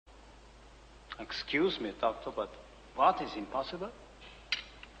Excuse me, doctor, but what is impossible?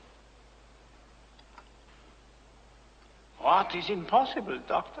 What is impossible,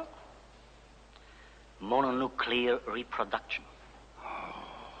 doctor? Mononuclear reproduction. Oh,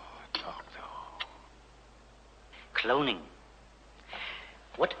 doctor. Cloning.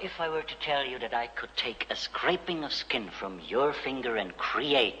 What if I were to tell you that I could take a scraping of skin from your finger and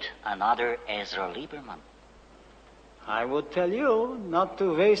create another Ezra Lieberman? I would tell you not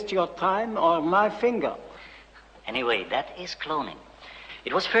to waste your time or my finger. Anyway, that is cloning.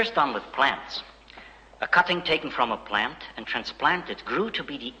 It was first done with plants. A cutting taken from a plant and transplanted grew to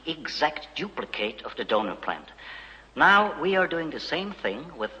be the exact duplicate of the donor plant. Now we are doing the same thing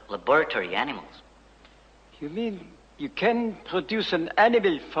with laboratory animals. You mean you can produce an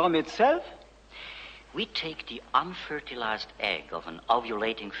animal from itself? We take the unfertilized egg of an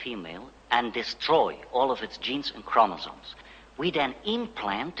ovulating female and destroy all of its genes and chromosomes. We then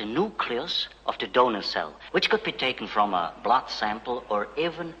implant the nucleus of the donor cell, which could be taken from a blood sample or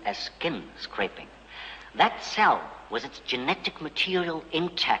even a skin scraping. That cell, with its genetic material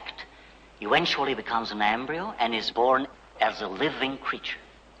intact, eventually becomes an embryo and is born as a living creature.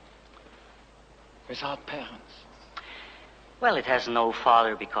 Without parents? Well, it has no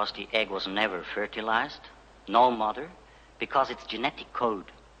father because the egg was never fertilized, no mother because its genetic code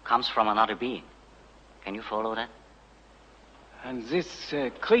comes from another being. Can you follow that? And this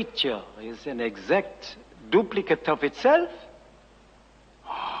creature is an exact duplicate of itself?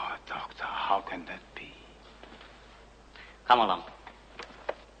 Oh, doctor, how can that be? Come along.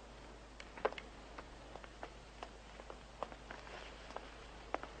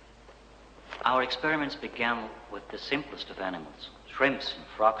 Our experiments began with the simplest of animals, shrimps and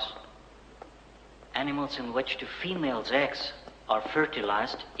frogs. Animals in which the female's eggs are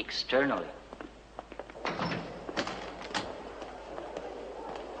fertilized externally.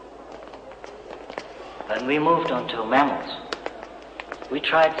 Then we moved on to mammals. We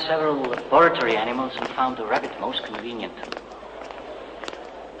tried several laboratory animals and found the rabbit most convenient.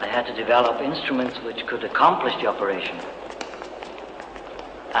 I had to develop instruments which could accomplish the operation,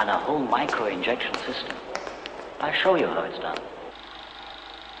 and a whole micro-injection system. I'll show you how it's done.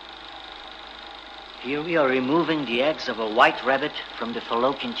 Here we are removing the eggs of a white rabbit from the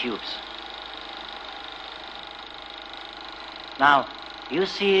fallopian tubes. Now, you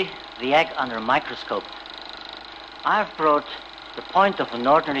see the egg under a microscope. I've brought the point of an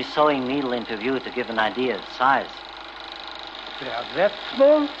ordinary sewing needle into view to give an idea of size. They are that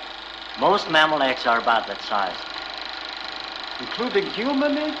small? Most mammal eggs are about that size. Including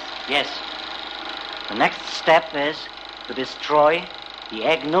human eggs? Yes. The next step is to destroy the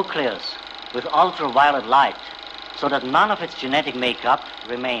egg nucleus with ultraviolet light so that none of its genetic makeup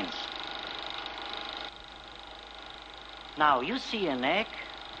remains. Now, you see an egg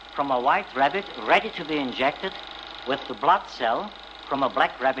from a white rabbit ready to be injected with the blood cell from a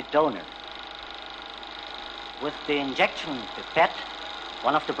black rabbit donor. With the injection pipette,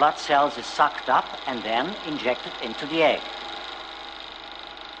 one of the blood cells is sucked up and then injected into the egg.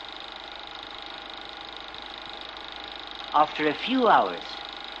 After a few hours,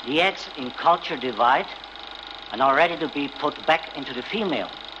 the eggs in culture divide and are ready to be put back into the female.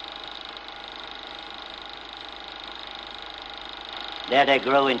 There they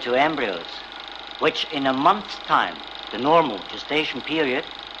grow into embryos, which in a month's time, the normal gestation period,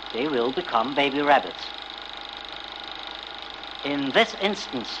 they will become baby rabbits. In this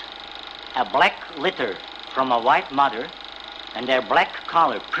instance, a black litter from a white mother and their black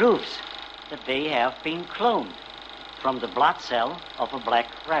color proves that they have been cloned from the blood cell of a black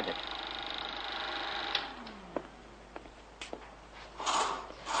rabbit.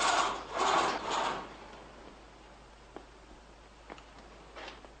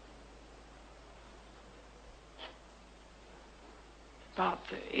 But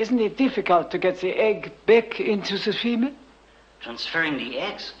isn't it difficult to get the egg back into the female? Transferring the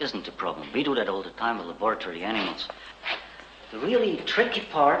eggs isn't a problem. We do that all the time with laboratory animals. The really tricky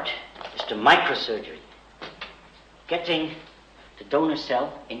part is the microsurgery. Getting the donor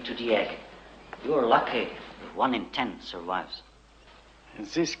cell into the egg. You're lucky if 1 in 10 survives. And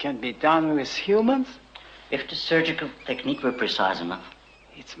this can be done with humans? If the surgical technique were precise enough.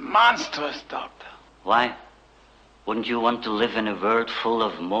 It's monstrous, doctor. Why? Wouldn't you want to live in a world full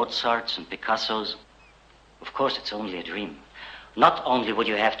of Mozarts and Picassos? Of course, it's only a dream. Not only would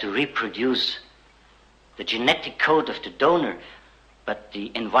you have to reproduce the genetic code of the donor, but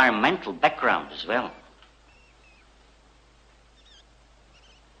the environmental background as well.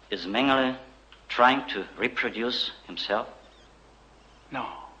 Is Mengele trying to reproduce himself? No.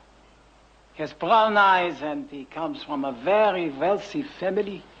 He has brown eyes and he comes from a very wealthy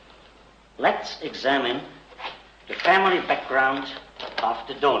family. Let's examine the family background of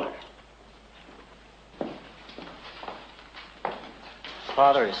the donor.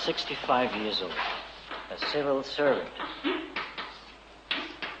 Father is 65 years old, a civil servant.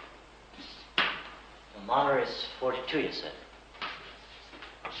 The mother is 42, you said.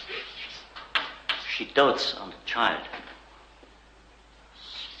 She dotes on the child.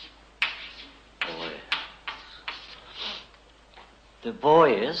 Boy. The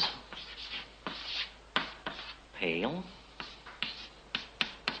boy is pale,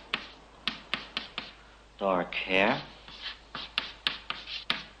 dark hair,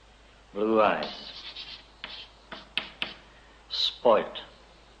 blue eyes, spoiled.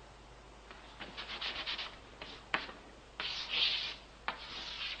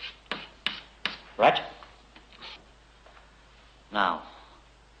 Right? Now,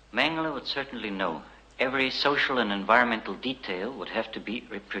 Mengele would certainly know every social and environmental detail would have to be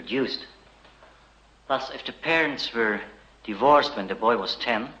reproduced. Thus, if the parents were divorced when the boy was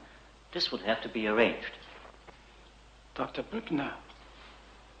 10, this would have to be arranged. Dr. Brückner,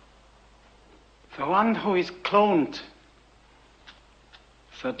 the one who is cloned,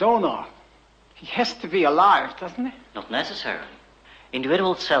 the donor, he has to be alive, doesn't he? Not necessarily.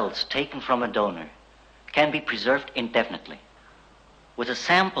 Individual cells taken from a donor can be preserved indefinitely. With a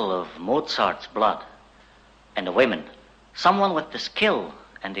sample of Mozart's blood and a woman, someone with the skill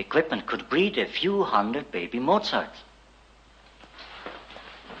and the equipment could breed a few hundred baby Mozarts.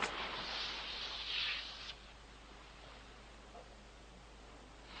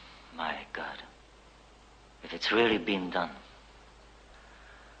 My God, if it's really been done,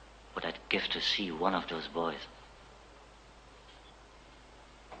 would I give to see one of those boys?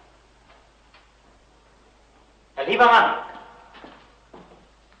 Herr Liebermann!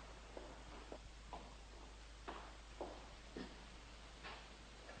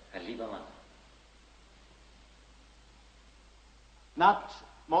 Herr Liebermann. Not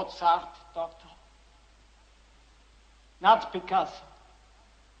Mozart, Doctor. Not Picasso.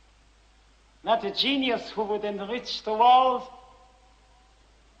 Not a genius who would enrich the world,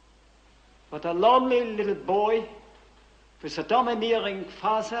 but a lonely little boy with a domineering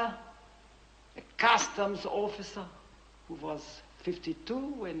father, a customs officer who was 52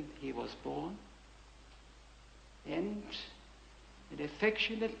 when he was born, and an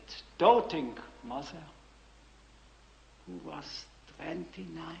affectionate, doting mother who was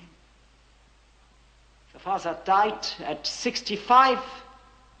 29. The father died at 65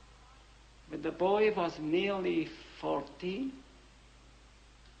 when the boy was nearly 14.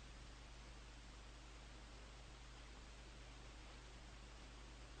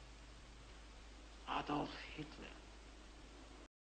 Adolf